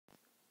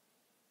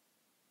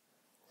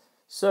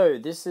So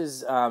this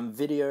is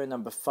video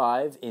number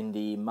 5 in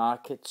the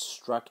market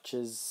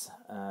structures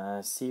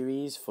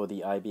series for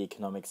the IB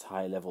Economics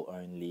high level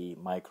only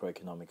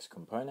microeconomics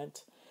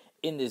component.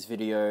 In this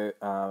video,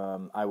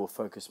 I will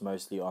focus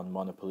mostly on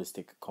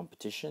monopolistic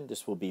competition.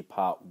 This will be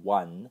part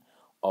 1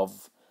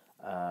 of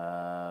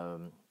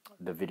the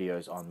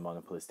videos on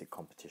monopolistic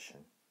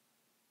competition.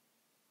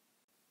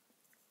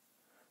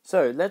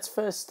 So let's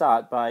first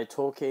start by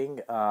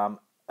talking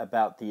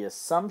about the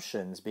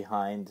assumptions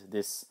behind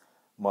this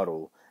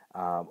model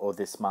or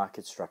this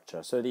market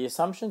structure. So the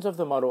assumptions of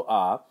the model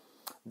are: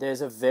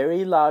 there's a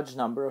very large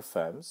number of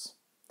firms,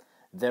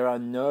 there are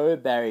no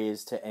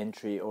barriers to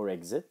entry or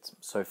exit,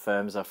 so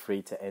firms are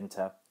free to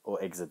enter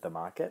or exit the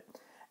market,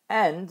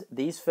 and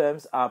these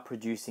firms are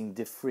producing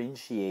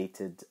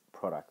differentiated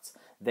products.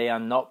 They are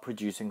not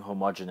producing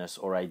homogeneous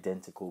or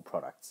identical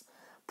products.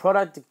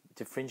 Product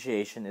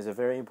differentiation is a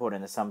very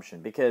important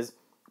assumption because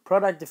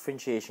product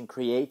differentiation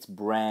creates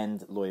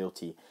brand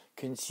loyalty.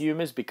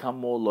 Consumers become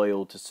more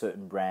loyal to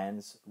certain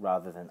brands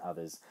rather than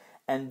others.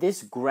 And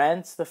this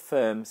grants the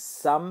firm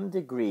some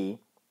degree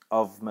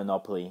of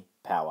monopoly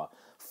power.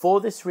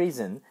 For this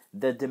reason,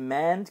 the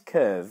demand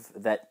curve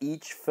that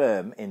each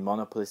firm in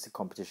monopolistic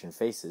competition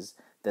faces,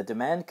 the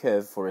demand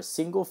curve for a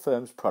single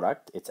firm's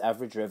product, its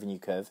average revenue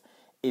curve,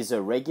 is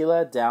a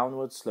regular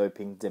downward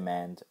sloping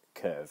demand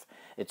curve.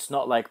 It's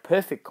not like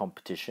perfect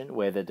competition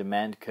where the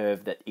demand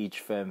curve that each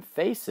firm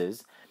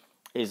faces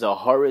is a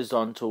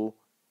horizontal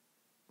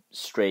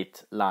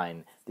straight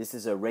line. This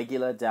is a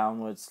regular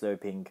downward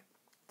sloping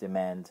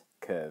demand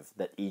curve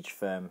that each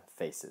firm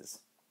faces.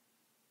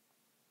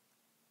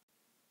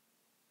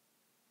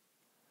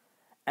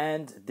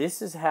 And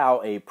this is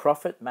how a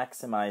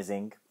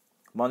profit-maximizing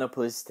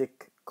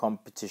monopolistic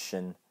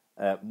competition,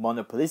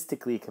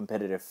 monopolistically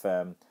competitive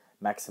firm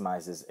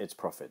maximizes its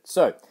profit.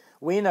 So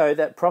we know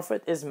that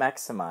profit is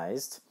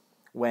maximized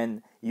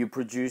when you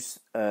produce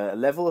a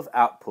level of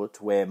output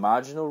where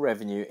marginal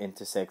revenue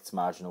intersects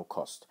marginal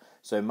cost.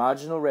 So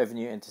marginal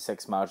revenue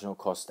intersects marginal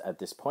cost at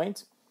this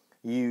point.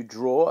 You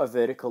draw a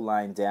vertical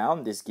line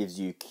down. This gives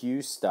you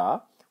Q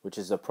star, which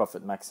is a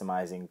profit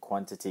maximizing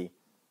quantity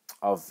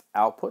of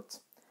output.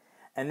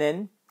 And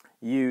then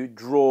you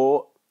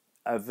draw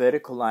a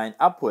vertical line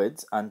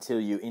upwards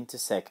until you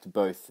intersect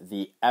both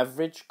the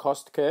average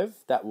cost curve,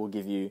 that will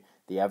give you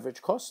the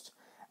average cost,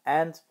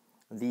 and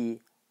the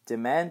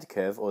demand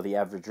curve or the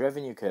average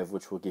revenue curve,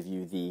 which will give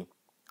you the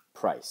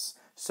price.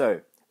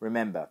 So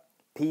remember,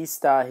 P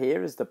star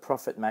here is the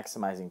profit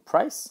maximizing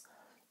price.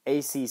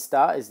 AC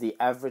star is the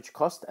average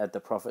cost at the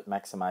profit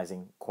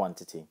maximizing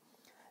quantity.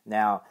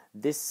 Now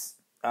this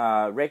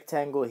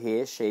rectangle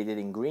here shaded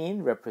in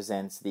green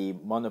represents the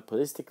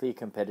monopolistically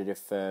competitive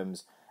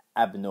firm's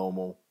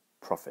abnormal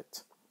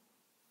profit.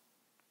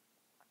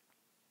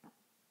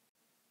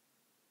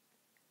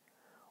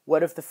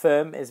 What if the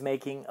firm is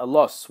making a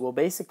loss? Well,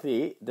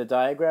 basically, the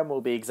diagram will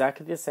be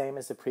exactly the same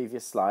as the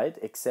previous slide,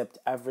 except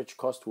average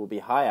cost will be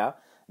higher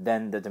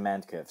than the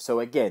demand curve. So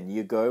again,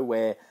 you go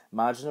where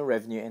marginal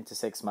revenue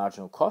intersects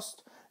marginal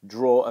cost,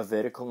 draw a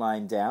vertical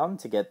line down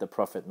to get the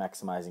profit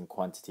maximizing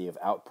quantity of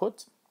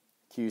output,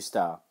 Q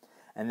star.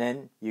 And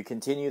then you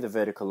continue the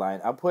vertical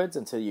line upwards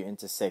until you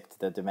intersect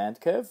the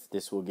demand curve.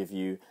 This will give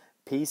you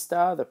P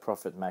star, the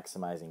profit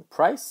maximizing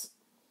price.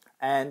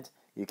 And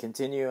you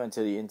continue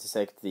until you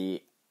intersect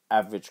the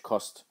average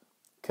cost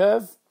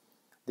curve.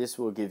 This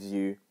will give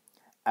you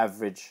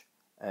average,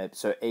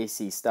 so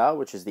AC star,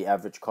 which is the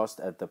average cost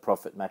at the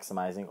profit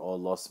maximizing or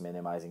loss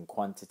minimizing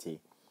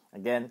quantity.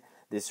 Again,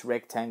 this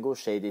rectangle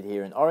shaded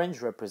here in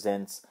orange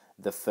represents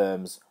the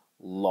firm's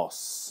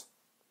loss.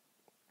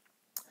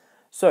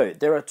 So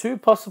there are two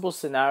possible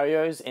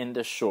scenarios in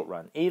the short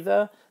run.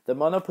 Either the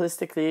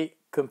monopolistically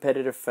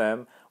competitive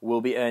firm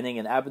will be earning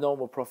an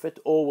abnormal profit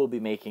or will be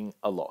making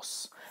a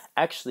loss.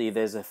 Actually,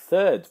 there's a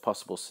third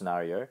possible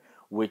scenario,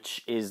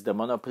 which is the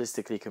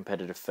monopolistically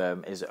competitive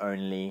firm is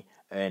only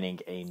earning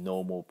a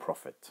normal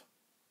profit.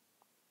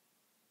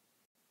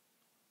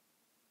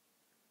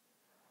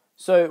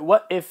 So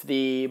what if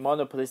the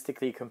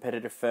monopolistically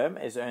competitive firm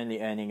is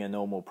only earning a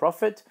normal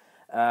profit?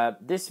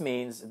 This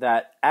means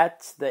that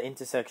at the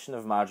intersection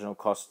of marginal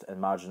cost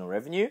and marginal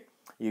revenue,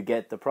 you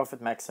get the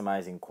profit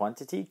maximizing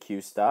quantity,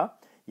 Q star.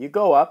 You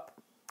go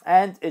up,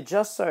 and it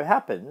just so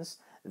happens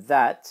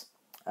that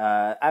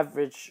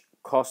average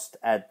cost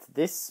at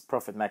this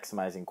profit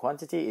maximizing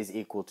quantity is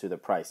equal to the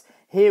price.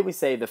 Here we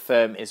say the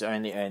firm is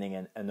only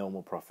earning a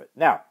normal profit.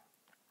 Now,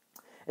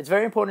 it's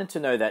very important to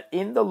know that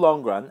in the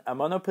long run, a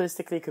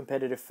monopolistically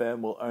competitive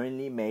firm will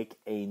only make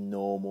a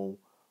normal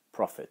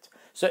profit.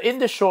 So in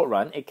the short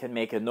run, it can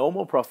make a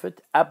normal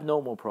profit,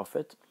 abnormal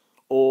profit,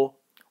 or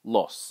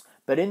loss.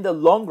 But in the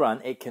long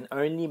run, it can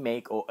only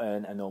make or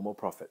earn a normal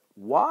profit.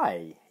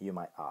 Why, you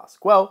might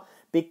ask? Well,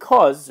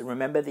 because,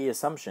 remember the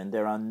assumption,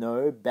 there are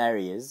no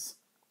barriers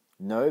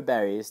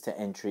to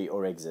entry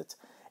or exit.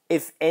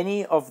 If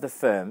any of the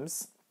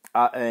firms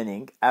are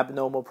earning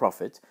abnormal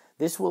profit,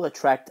 this will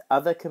attract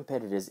other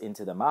competitors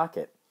into the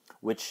market,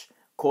 which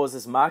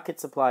causes market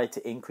supply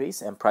to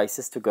increase and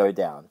prices to go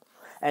down.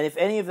 And if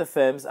any of the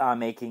firms are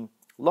making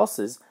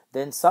losses,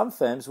 then some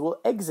firms will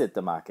exit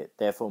the market.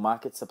 Therefore,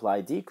 market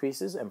supply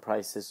decreases and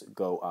prices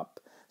go up.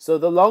 So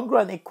the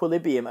long-run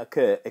equilibrium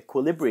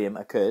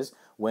occurs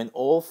when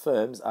all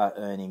firms are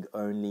earning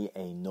only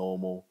a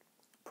normal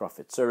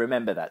profit. So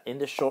remember that in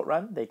the short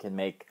run, they can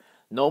make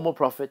normal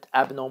profit,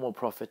 abnormal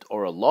profit,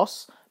 or a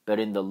loss. But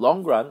in the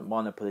long run,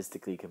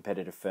 monopolistically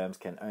competitive firms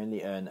can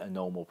only earn a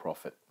normal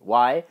profit.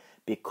 Why?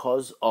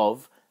 Because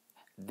of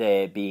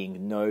there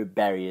being no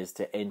barriers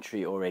to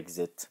entry or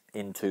exit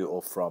into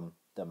or from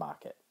the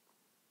market.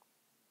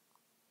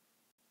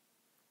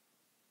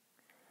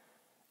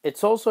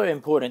 It's also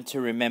important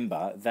to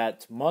remember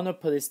that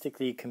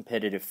monopolistically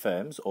competitive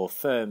firms or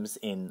firms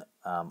in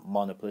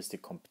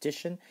monopolistic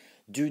competition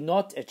do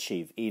not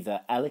achieve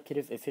either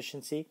allocative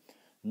efficiency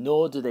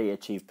nor do they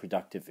achieve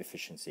productive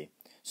efficiency.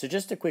 So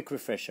just a quick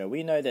refresher,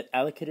 we know that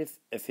allocative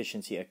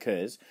efficiency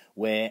occurs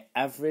where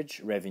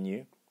average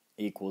revenue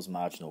equals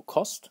marginal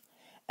cost,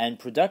 and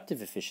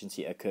productive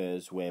efficiency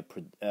occurs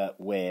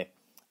where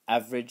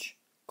average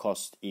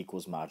cost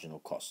equals marginal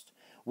cost.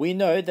 We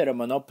know that a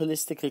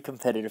monopolistically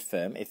competitive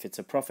firm, if it's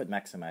a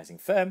profit-maximizing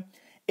firm,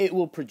 it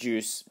will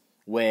produce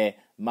where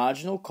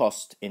marginal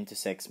cost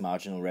intersects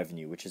marginal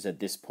revenue, which is at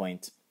this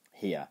point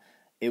here.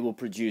 It will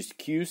produce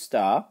Q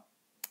star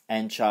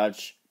and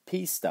charge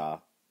P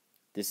star.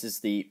 This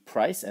is the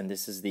price and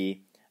this is the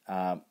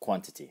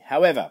quantity.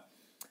 However,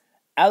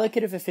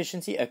 allocative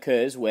efficiency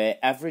occurs where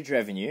average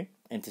revenue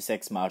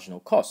intersects marginal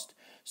cost.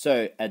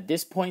 So at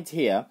this point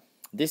here,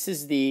 this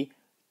is the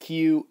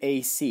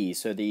QAC,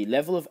 so the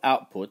level of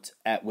output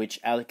at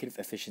which allocative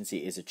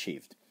efficiency is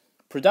achieved.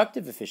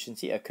 Productive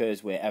efficiency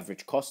occurs where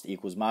average cost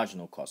equals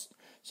marginal cost.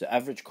 So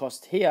average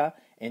cost here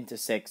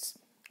intersects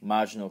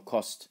marginal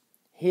cost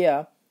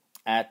here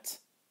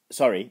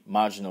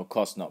marginal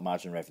cost, not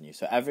margin revenue.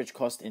 So average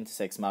cost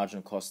intersects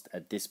marginal cost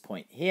at this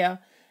point here,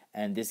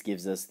 and this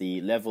gives us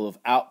the level of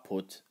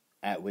output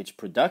at which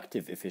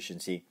productive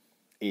efficiency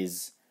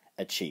is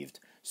achieved.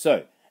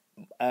 So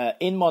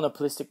in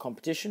monopolistic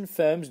competition,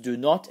 firms do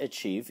not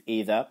achieve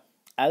either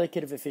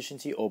allocative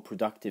efficiency or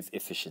productive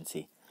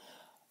efficiency.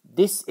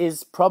 This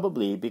is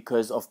probably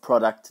because of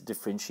product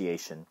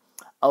differentiation.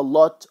 A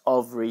lot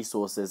of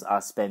resources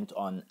are spent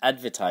on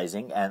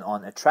advertising and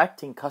on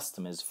attracting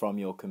customers from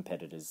your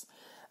competitors.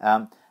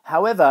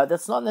 However,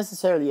 that's not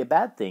necessarily a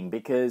bad thing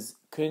because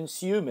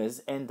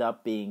consumers end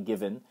up being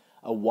given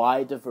a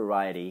wider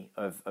variety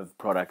of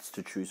products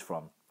to choose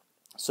from.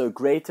 So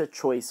greater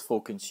choice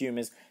for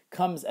consumers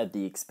comes at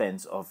the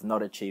expense of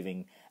not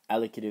achieving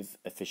allocative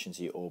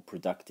efficiency or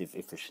productive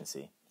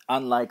efficiency,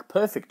 unlike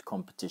perfect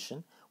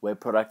competition where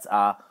products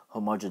are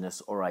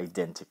homogeneous or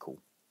identical.